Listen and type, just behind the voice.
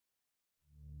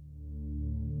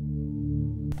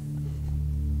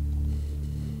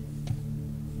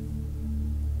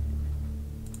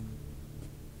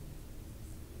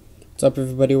What's up,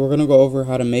 everybody? We're going to go over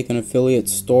how to make an affiliate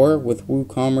store with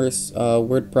WooCommerce,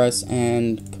 WordPress,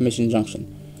 and Commission Junction.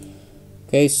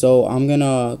 Okay, so I'm going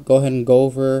to go ahead and go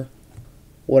over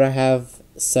what I have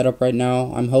set up right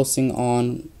now. I'm hosting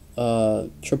on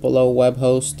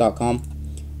webhost.com,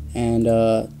 and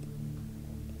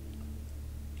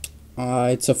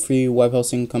it's a free web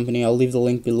hosting company. I'll leave the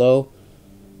link below.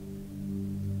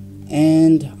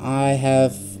 And I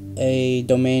have a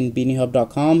domain,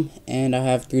 beaniehub.com, and I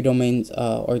have 3 domains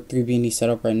or 3 beanies set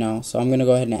up right now. So I'm going to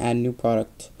go ahead and add new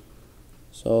product.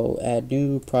 So add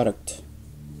new product.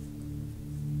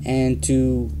 And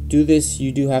to do this,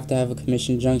 you do have to have a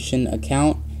Commission Junction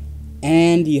account,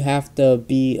 and you have to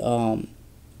be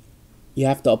you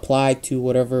have to apply to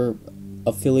whatever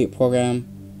affiliate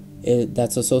program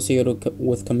that's associated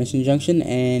with Commission Junction,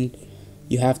 and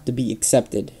you have to be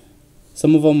accepted.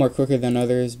 Some of them are quicker than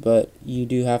others, but you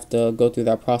do have to go through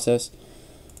that process.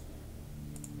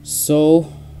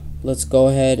 So let's go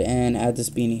ahead and add this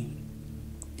beanie.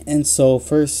 And so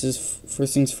first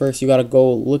things first, you gotta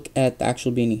go look at the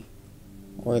actual beanie,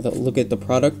 or look at the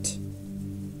product,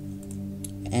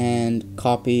 and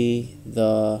copy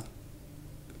the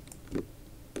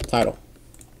title.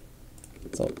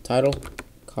 So title,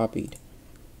 copied.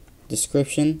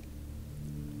 Description,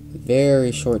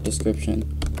 very short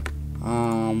description.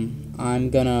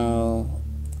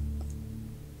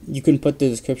 You can put the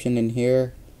description in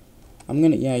here. I'm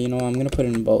gonna put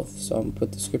it in both. So I'm gonna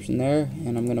put the description there,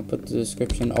 and I'm gonna put the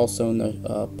description also in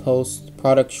the post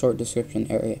product short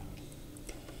description area.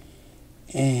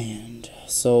 And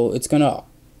so it's gonna,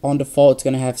 on default, it's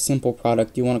gonna have simple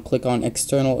product. You want to click on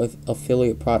external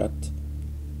affiliate product,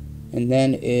 and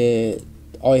then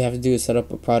all you have to do is set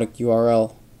up a product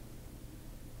URL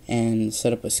and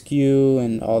set up a SKU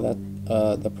and all that,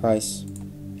 the price,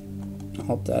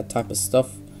 all that type of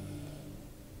stuff.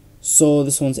 So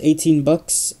this one's 18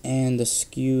 bucks, and the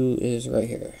SKU is right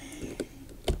here.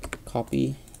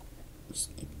 Copy.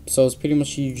 So it's pretty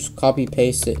much, you just copy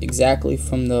paste it exactly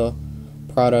from the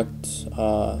product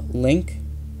link,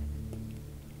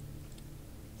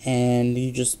 and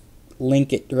you just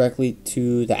link it directly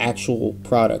to the actual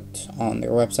product on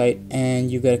their website, and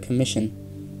you get a commission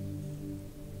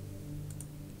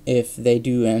if they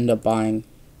do end up buying.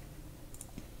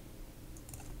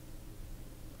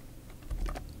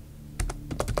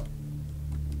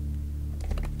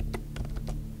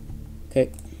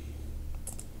 Okay,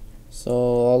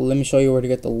 so let me show you where to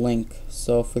get the link.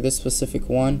 So for this specific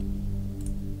one,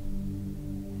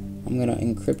 I'm gonna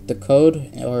encrypt the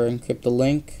code, or encrypt the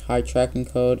link, high tracking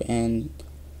code, and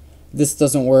this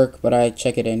doesn't work, but I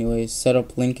check it anyways. Set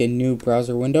up link in new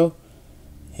browser window,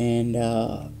 and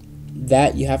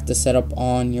that you have to set up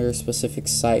on your specific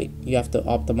site. You have to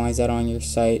optimize that on your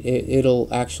site. It'll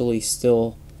actually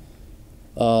still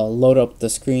load up the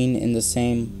screen in the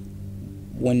same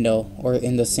window, or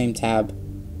in the same tab.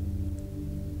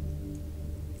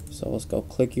 So let's go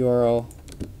click URL,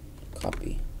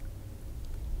 copy.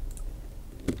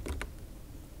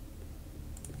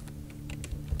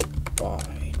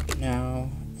 Buy now,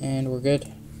 and we're good.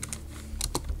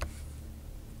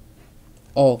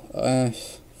 Oh,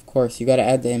 of course, you gotta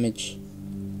add the image.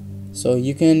 So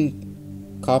you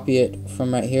can copy it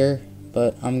from right here,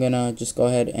 but I'm gonna just go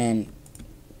ahead and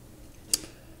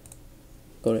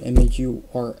go to image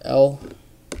URL,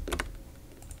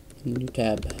 new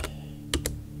tab,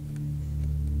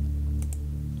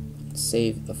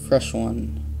 save the fresh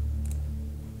one.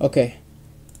 Okay,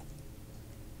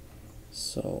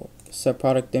 so set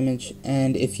product image,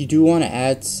 and if you do want to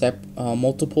add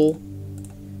multiple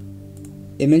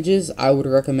images, I would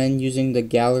recommend using the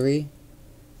gallery.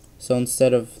 So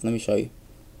instead of, let me show you.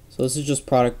 So this is just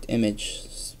product image,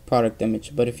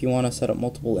 but if you want to set up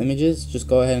multiple images, just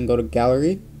go ahead and go to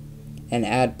gallery and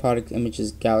add product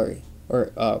images gallery,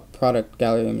 or product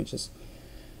gallery images.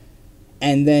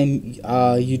 And then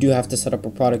you do have to set up a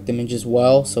product image as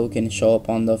well, so it can show up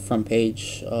on the front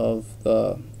page of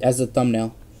as a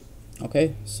thumbnail.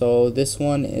 Okay, so this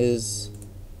one is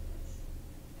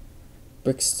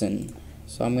Brixton.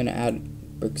 So I'm gonna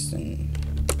add Brixton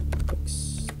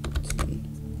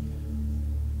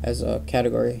as a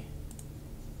category,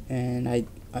 and I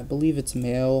believe it's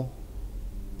male,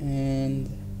 and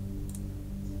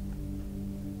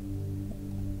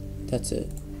that's it.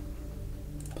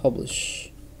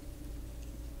 Publish.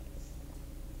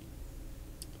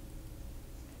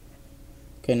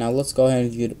 Okay, now let's go ahead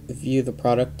and view the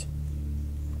product.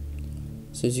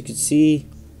 So as you can see,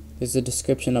 there's a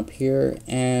description up here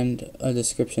and a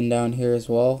description down here as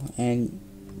well, and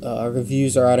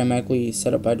reviews are automatically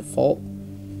set up by default,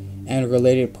 and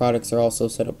related products are also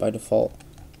set up by default.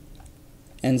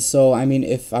 And so, I mean,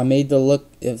 if I made the look,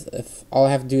 if all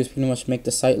I have to do is pretty much make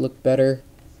the site look better,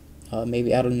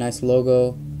 maybe add a nice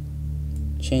logo,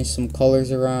 change some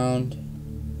colors around,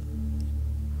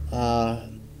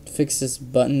 fix this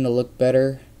button to look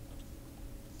better,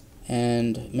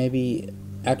 and maybe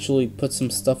actually put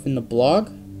some stuff in the blog,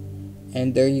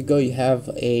 and there you go, you have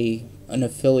an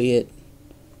affiliate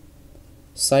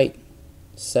site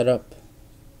set up,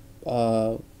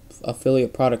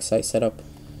 affiliate product site set up.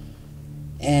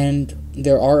 And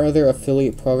there are other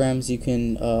affiliate programs you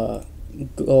can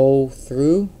go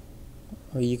through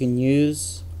or you can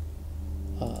use.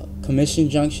 Commission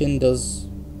Junction does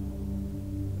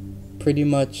pretty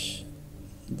much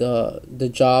the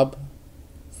job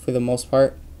for the most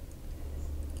part.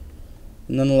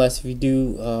 Nonetheless, if you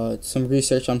do some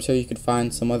research, I'm sure you could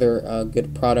find some other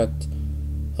good product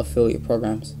affiliate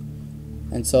programs.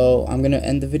 And so I'm gonna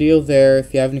end the video there.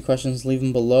 If you have any questions, leave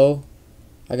them below.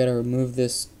 I gotta remove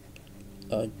this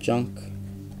junk.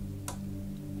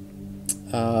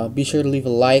 Be sure to leave a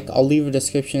like. I'll leave a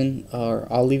description, or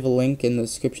I'll leave a link in the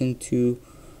description to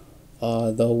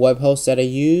the web host that I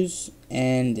use,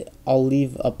 and I'll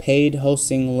leave a paid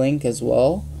hosting link as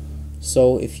well.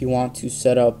 So if you want to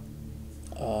set up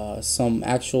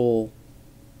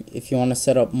if you want to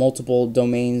set up multiple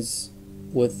domains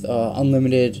with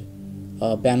unlimited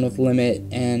bandwidth limit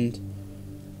and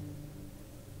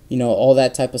all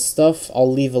that type of stuff,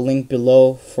 I'll leave a link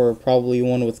below for probably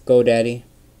one with GoDaddy.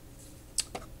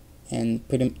 And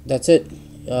that's it.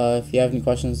 If you have any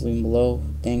questions, leave them below.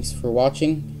 Thanks for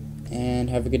watching and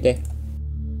have a good day.